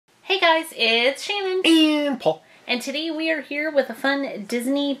guys, it's Shannon and Paul, and today we are here with a fun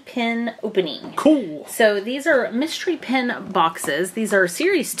Disney pin opening. Cool. So these are mystery pin boxes. These are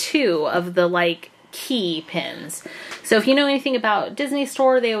series 2 of the key pins. So if you know anything about Disney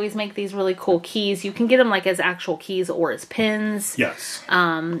Store, they always make these really cool keys. You can get them as actual keys or as pins. Yes.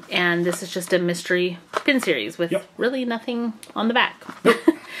 And this is just a mystery pin series with really nothing on the back. Yep.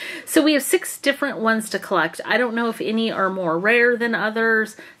 So we have 6 different ones to collect. I don't know if any are more rare than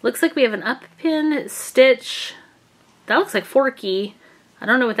others. Looks like we have an up pin, Stitch. That looks like Forky. I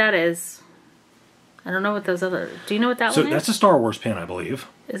don't know what that is. I don't know what those other... Do you know what that one is? So that's a Star Wars pin, I believe.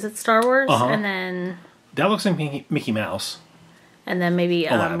 Is it Star Wars? Uh-huh. And then... That looks like Mickey Mouse. And then maybe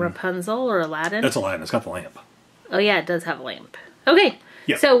Rapunzel or Aladdin? That's Aladdin. It's got the lamp. Oh yeah, it does have a lamp. Okay.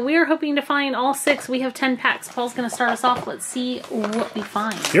 Yep. So we're hoping to find all 6. We have 10 packs. Paul's going to start us off. Let's see what we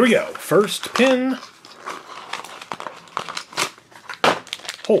find. Here we go. First pin.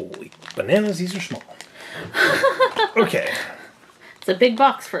 Holy bananas, these are small. Okay. It's a big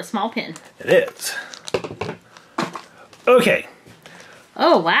box for a small pin. It is. Okay.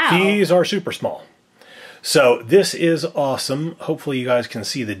 Oh, wow. These are super small. So this is awesome. Hopefully you guys can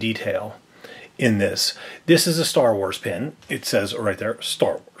see the detail in this. This is a Star Wars pin. It says right there,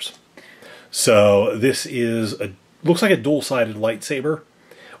 Star Wars. So this is looks like a dual-sided lightsaber,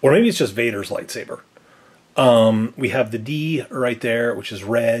 or maybe it's just Vader's lightsaber. We have the D right there, which is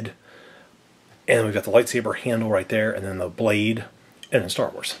red, and we've got the lightsaber handle right there, and then the blade, and then Star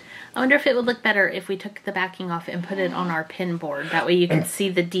Wars. I wonder if it would look better if we took the backing off and put it on our pin board. That way you can see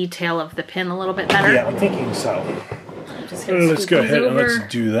the detail of the pin a little bit better. Yeah, I'm thinking so. I'm just gonna Let's go ahead and over. let's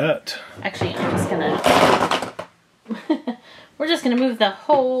do that. Actually, I'm just gonna... We're just gonna move the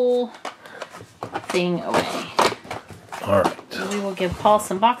whole thing away. All right. So we will give Paul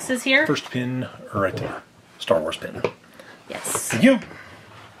some boxes here. First pin right there. Star Wars pin. Yes. Thank you.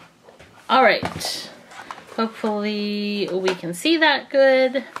 All right. Hopefully we can see that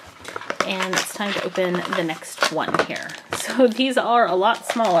good. And it's time to open the next one here. So these are a lot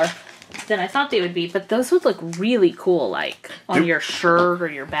smaller than I thought they would be, but those would look really cool, on your shirt or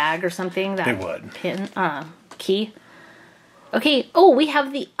your bag or something. That they would. Pin, key. Okay. Oh, we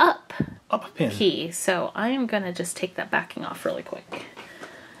have the up pin key. So I am gonna just take that backing off really quick.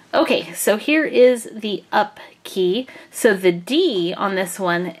 Okay. So here is the up key. So the D on this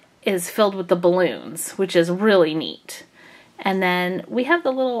one is filled with the balloons, which is really neat. And then we have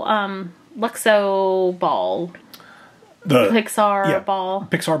the little Luxo ball. The Pixar ball.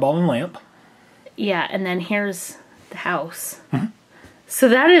 Pixar ball and lamp. Yeah, and then here's the house. Mm-hmm. So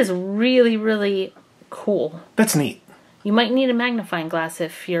that is really, really cool. That's neat. You might need a magnifying glass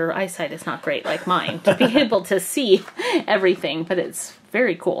if your eyesight is not great like mine to be able to see everything, but it's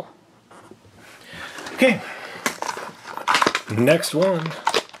very cool. Okay. Next one.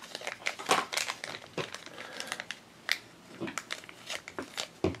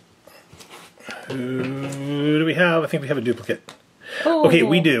 Who do we have? I think we have a duplicate. Oh. Okay,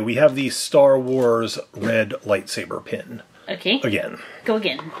 we do. We have the Star Wars red lightsaber pin. Okay. Again. Go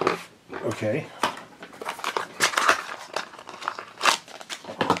again. Okay.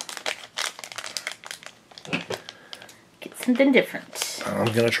 Get something different.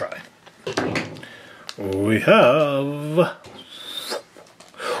 I'm going to try. We have...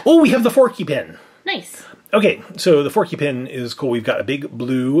 Oh, we have the Forky pin. Nice. Okay, so the Forky pin is cool. We've got a big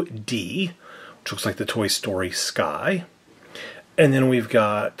blue D, which looks like the Toy Story sky. And then we've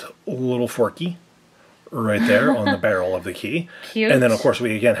got a little Forky right there on the barrel of the key. Cute. And then, of course,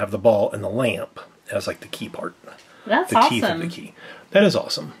 we again have the ball and the lamp as the key part. That's the teeth of the key. That is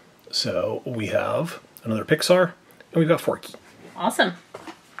awesome. So we have another Pixar, and we've got Forky. Awesome.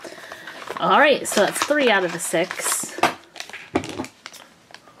 All right, so that's 3 out of the 6.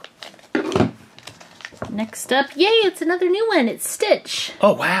 Next up, yay, it's another new one. It's Stitch.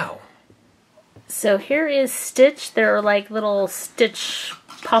 Oh, wow. So here is Stitch. There are little Stitch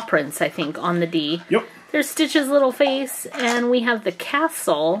paw prints, I think, on the D. Yep. There's Stitch's little face, and we have the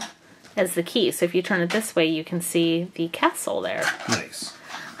castle as the key. So if you turn it this way, you can see the castle there. Nice.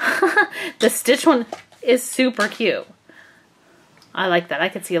 The Stitch one is super cute. I like that. I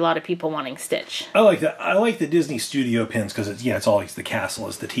could see a lot of people wanting Stitch. I like that. I like the Disney Studio pins because it's always the castle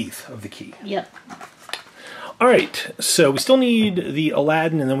as the teeth of the key. Yep. All right, so we still need the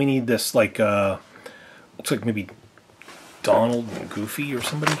Aladdin, and then we need this, looks like maybe Donald and Goofy or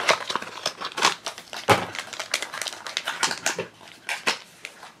somebody.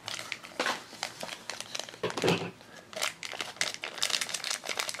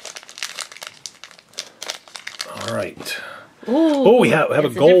 All right. Ooh, Oh, we have a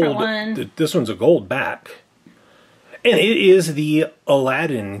gold. one. This one's a gold back. And it is the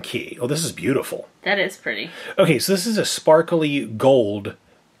Aladdin key. Oh, this is beautiful. That is pretty. Okay, so this is a sparkly gold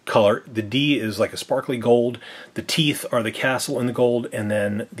color. The D is like a sparkly gold. The teeth are the castle in the gold, and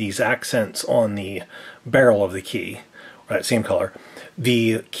then these accents on the barrel of the key are that same color.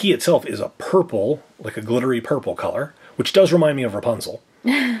 The key itself is a purple, like a glittery purple color, which does remind me of Rapunzel.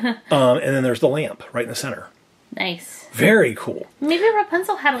 And then there's the lamp right in the center. Nice. Very cool. Maybe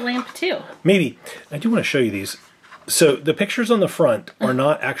Rapunzel had a lamp too. Maybe. I do want to show you these. So the pictures on the front are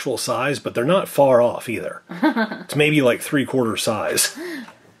not actual size, but they're not far off either. It's maybe like 3/4 size.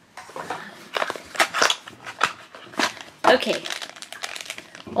 Okay.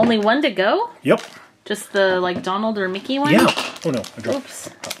 Only one to go? Yep. Just the like Donald or Mickey one? Yeah. Oh no, I dropped. Oops.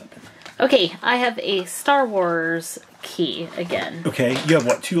 Okay, I have a Star Wars key again. Okay, you have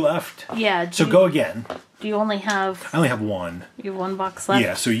what, 2 left? Yeah. So go again. Do you only have... I only have 1. You have 1 box left?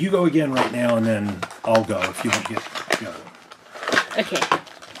 Yeah, so you go again right now, and then I'll go if you don't get the other one. Okay.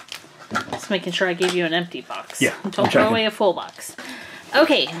 Just making sure I gave you an empty box. Yeah. Don't throw away a full box.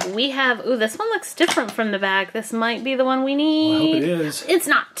 Okay, we have... Ooh, this one looks different from the bag. This might be the one we need. Well, I hope it is. It's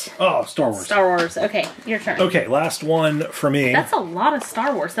not. Oh, Star Wars. Star Wars. Okay, your turn. Okay, last one for me. That's a lot of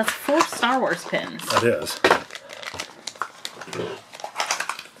Star Wars. That's 4 Star Wars pins. That is.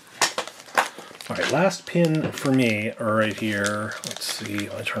 All right, last pin for me are right here. Let's see.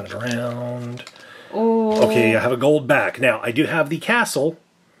 Let me turn it around. Oh. Okay, I have a gold back. Now, I do have the castle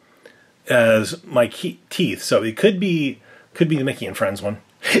as my teeth, so it could be the Mickey and Friends one.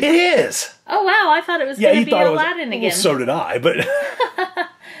 It is! Oh, wow. I thought it was going to be Aladdin again. Well, so did I, but...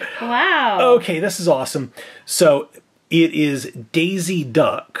 Wow. Okay, this is awesome. So, it is Daisy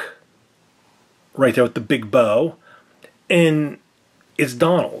Duck, right there with the big bow, and it's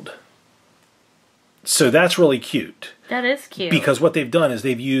Donald. So that's really cute. That is cute. Because what they've done is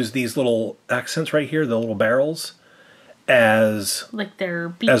they've used these little accents right here, the little barrels, as... like their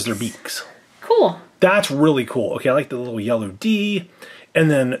beaks. As their beaks. Cool. That's really cool. Okay, I like the little yellow D,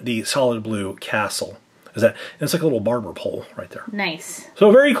 and then the solid blue castle. Is that? And it's like a little barber pole right there. Nice.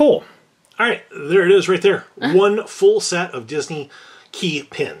 So very cool. All right, there it is right there. 1 full set of Disney key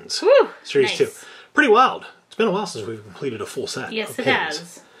pins. Woo! Series nice. 2. Pretty wild. It's been a while since we've completed a full set. Yes, of it pins.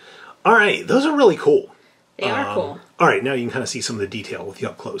 has. All right, those are really cool. They are cool. All right, now you can kind of see some of the detail with you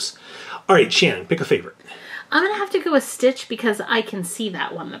up close. All right, Shannon, pick a favorite. I'm going to have to go with Stitch because I can see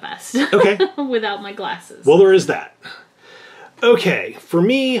that one the best. Okay. Without my glasses. Well, there is that. Okay, for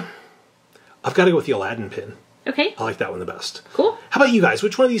me, I've got to go with the Aladdin pin. Okay. I like that one the best. Cool. How about you guys?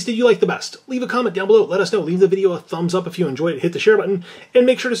 Which one of these did you like the best? Leave a comment down below. Let us know. Leave the video a thumbs up if you enjoyed it. Hit the share button. And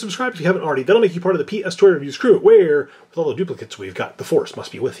make sure to subscribe if you haven't already. That'll make you part of the PS Toy Reviews crew, where, with all the duplicates we've got, the Force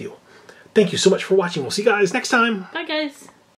must be with you. Thank you so much for watching. We'll see you guys next time. Bye, guys.